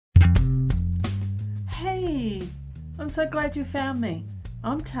Hey! I'm so glad you found me.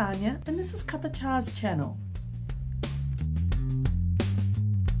 I'm Tanya and this is Cuppa Cha's channel.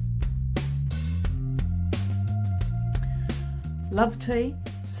 Love tea?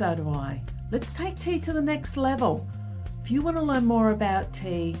 So do I. Let's take tea to the next level. If you want to learn more about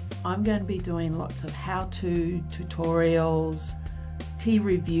tea, I'm going to be doing lots of how-to tutorials, tea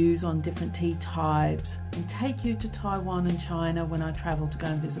reviews on different tea types, and take you to Taiwan and China when I travel to go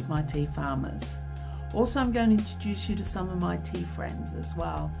and visit my tea farmers. Also, I'm going to introduce you to some of my tea friends as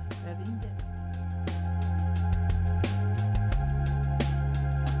well.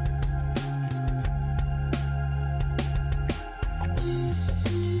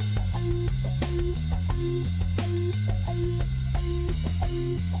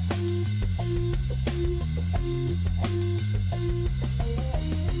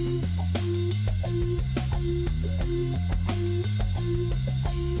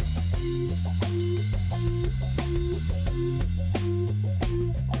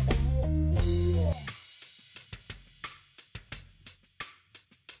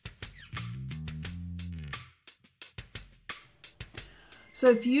 So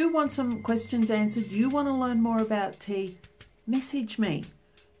if you want some questions answered, you want to learn more about tea, message me.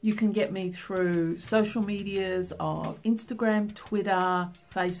 You can get me through social medias of Instagram, Twitter,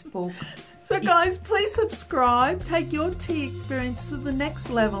 Facebook. So guys, please subscribe, take your tea experience to the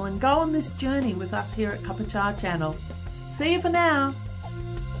next level and go on this journey with us here at Cuppa Cha channel. See you for now.